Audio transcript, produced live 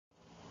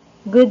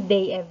Good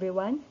day,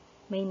 everyone.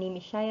 My name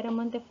is SHAIRA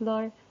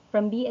MONTEFLOR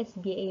from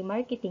BSBA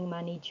Marketing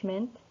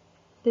Management.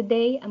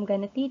 Today, I'm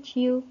gonna teach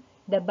you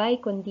the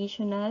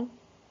biconditional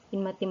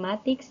in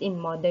mathematics in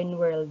modern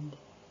world.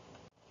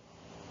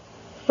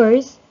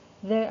 First,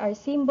 there are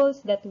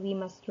symbols that we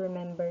must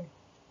remember.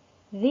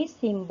 This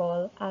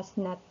symbol as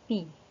not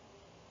P,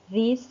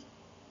 this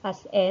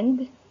as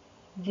and,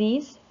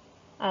 this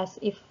as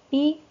if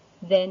P,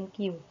 then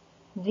Q.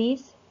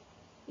 This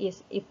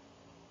is if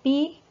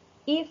P,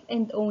 if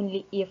and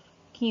only if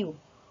Q,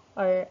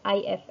 or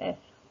IFF.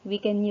 We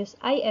can use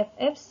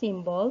IFF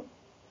symbol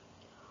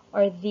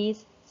or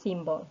this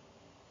symbol.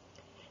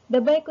 The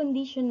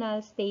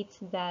biconditional states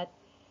that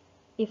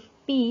if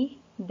P,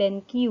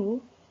 then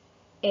Q,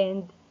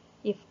 and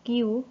if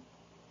Q,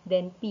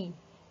 then P.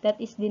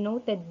 That is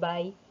denoted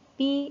by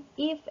P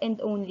if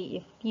and only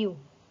if Q.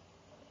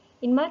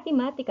 In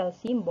mathematical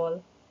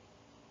symbol,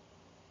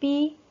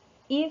 P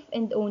if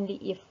and only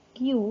if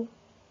Q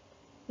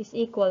is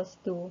equals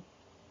to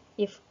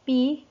if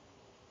P,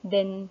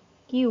 then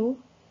Q,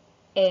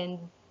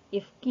 and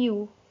if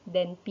Q,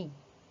 then P.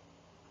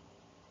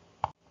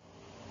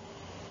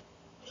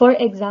 For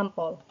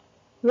example,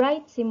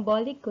 write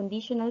symbolic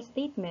conditional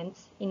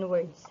statements in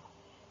words.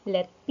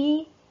 Let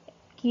P,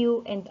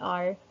 Q, and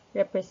R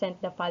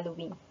represent the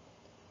following.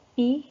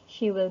 P,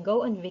 she will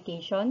go on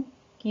vacation.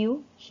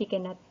 Q, she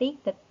cannot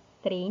take the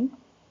train.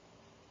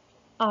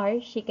 R,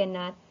 she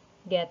cannot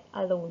get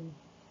a loan.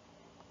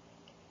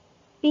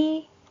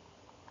 P,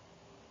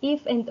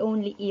 if and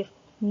only if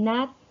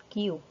not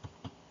Q.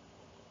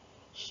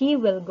 She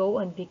will go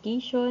on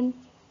vacation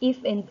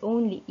if and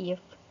only if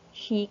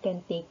she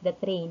can take the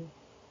train.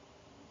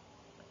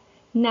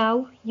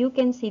 Now, you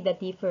can see the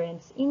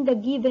difference. In the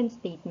given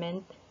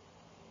statement,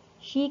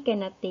 she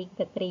cannot take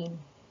the train.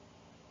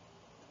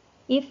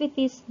 If it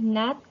is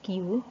not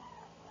Q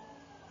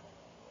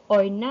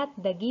or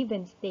not the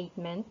given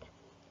statement,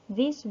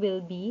 this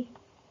will be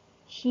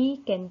she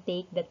can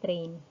take the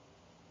train.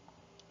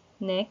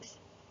 Next,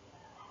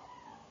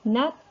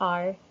 not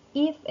R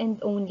if and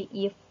only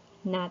if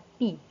not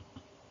P.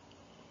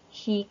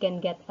 She can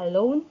get a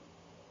loan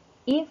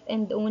if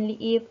and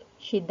only if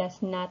she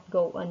does not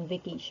go on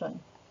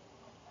vacation.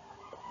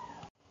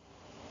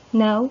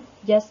 Now,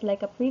 just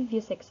like a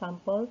previous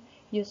example,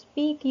 use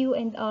P, Q,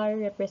 and R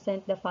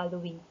represent the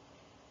following.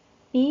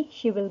 P,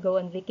 she will go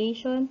on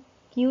vacation.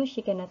 Q,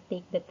 she cannot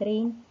take the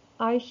train.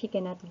 R, she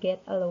cannot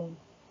get a loan.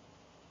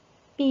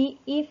 P,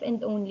 if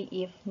and only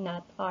if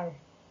not R.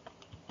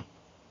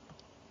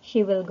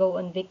 She will go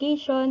on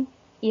vacation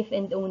if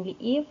and only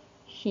if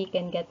she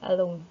can get a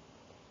loan.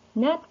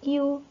 Not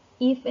Q,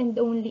 if and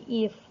only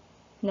if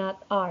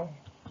not R.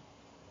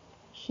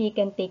 She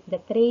can take the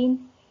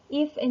train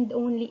if and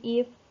only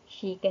if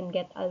she can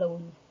get a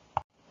loan.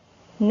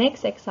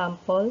 Next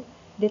example,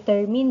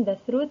 determine the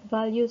truth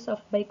values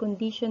of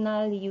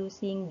biconditional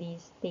using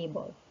this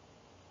table.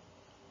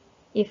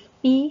 If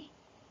P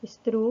is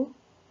true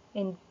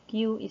and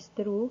Q is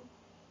true,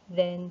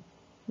 then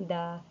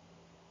the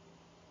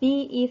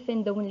P if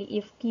and only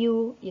if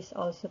Q is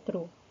also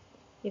true.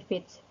 If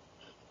it's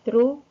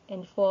true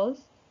and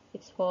false,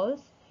 it's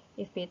false.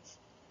 If it's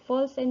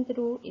false and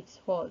true, it's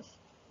false.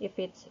 If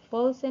it's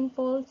false and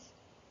false,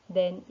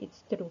 then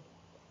it's true.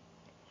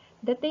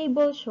 The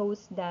table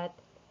shows that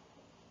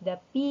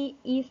the P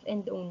if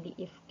and only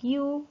if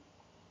Q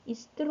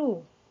is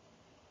true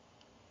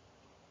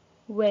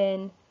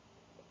when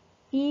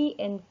P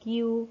and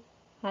Q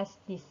has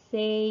the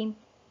same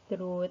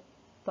truth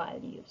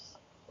values.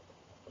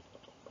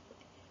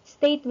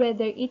 State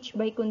whether each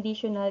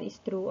biconditional is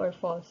true or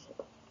false.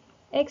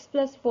 X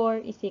plus 4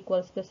 is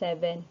equals to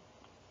 7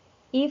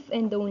 if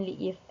and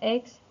only if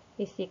X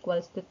is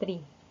equals to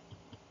 3.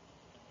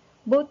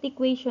 Both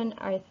equations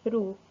are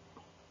true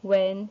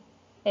when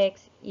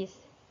X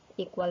is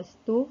equals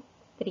to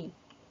 3.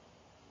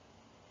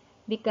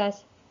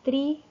 Because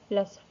 3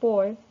 plus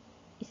 4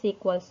 is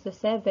equals to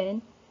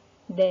 7,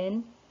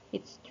 then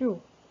it's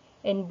true.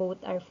 And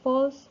both are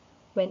false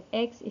when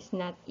X is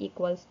not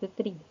equals to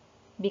 3.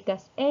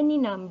 Because any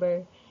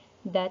number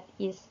that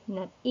is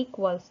not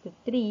equals to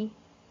 3,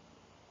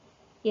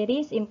 it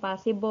is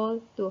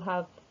impossible to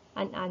have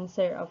an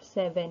answer of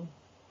 7.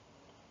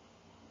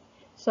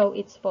 So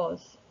it's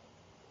false.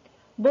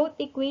 Both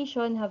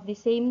equations have the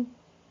same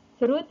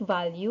truth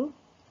value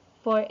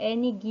for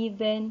any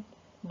given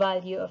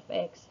value of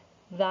X.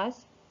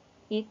 Thus,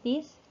 it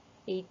is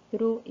a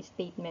true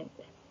statement.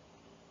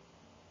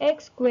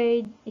 X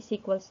squared is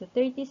equals to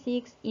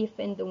 36 if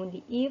and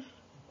only if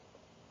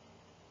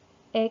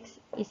X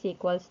is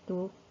equals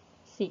to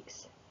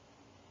 6.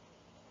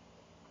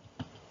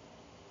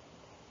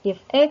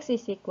 If X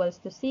is equals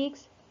to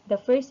 6, the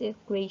first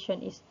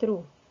equation is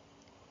true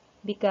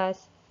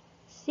because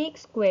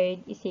 6 squared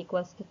is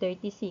equals to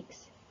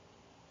 36.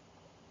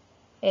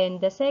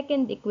 And the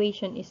second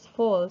equation is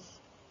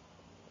false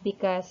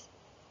because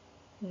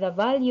the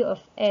value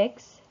of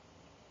X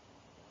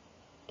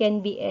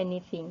can be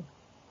anything.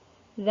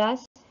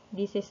 Thus,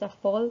 this is a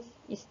false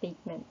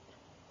statement.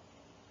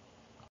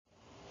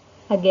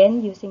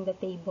 Again, using the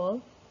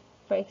table,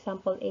 for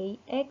example A,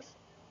 x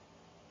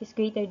is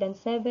greater than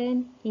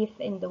 7 if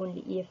and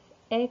only if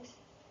x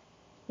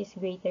is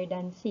greater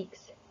than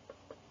 6.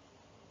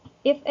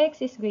 If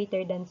x is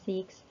greater than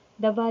 6,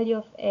 the value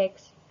of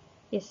x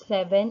is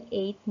 7,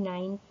 8,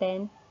 9,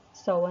 10,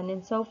 so on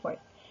and so forth.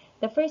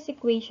 The first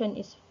equation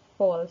is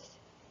false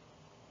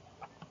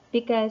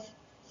because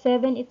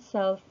 7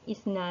 itself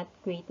is not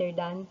greater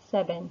than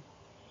 7.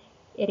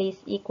 It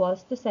is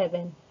equals to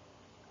 7.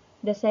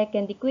 The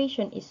second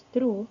equation is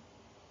true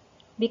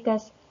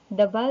because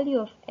the value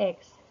of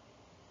x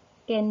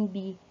can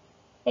be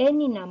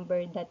any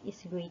number that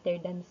is greater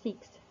than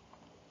 6.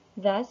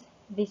 Thus,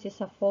 this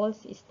is a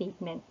false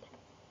statement.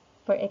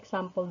 For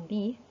example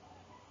B,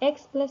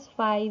 x plus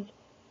 5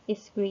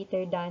 is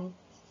greater than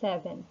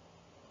 7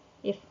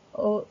 if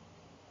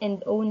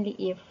and only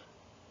if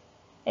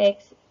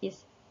x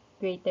is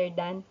greater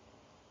than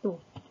 2.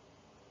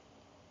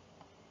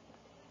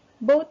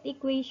 Both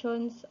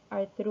equations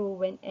are true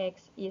when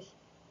x is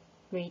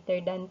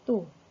greater than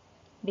 2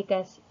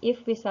 because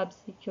if we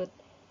substitute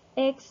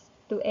x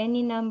to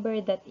any number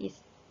that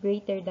is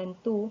greater than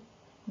 2,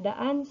 the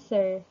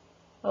answer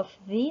of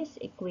this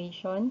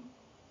equation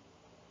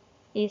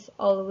is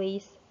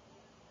always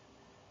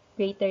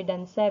greater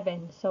than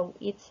 7, so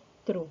it's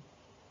true.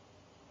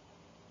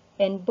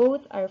 And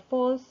both are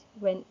false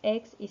when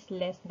x is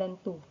less than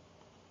 2.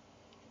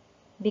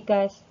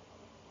 Because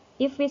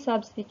if we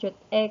substitute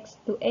x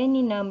to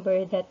any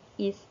number that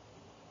is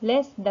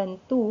less than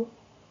 2,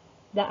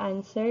 the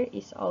answer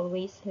is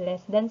always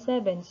less than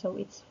 7, so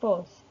it's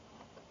false.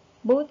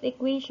 Both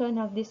equations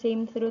have the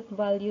same truth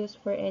values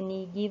for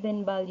any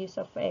given values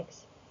of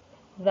x.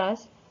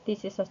 Thus,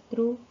 this is a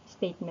true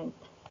statement.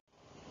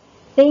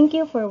 Thank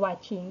you for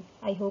watching.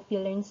 I hope you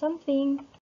learned something.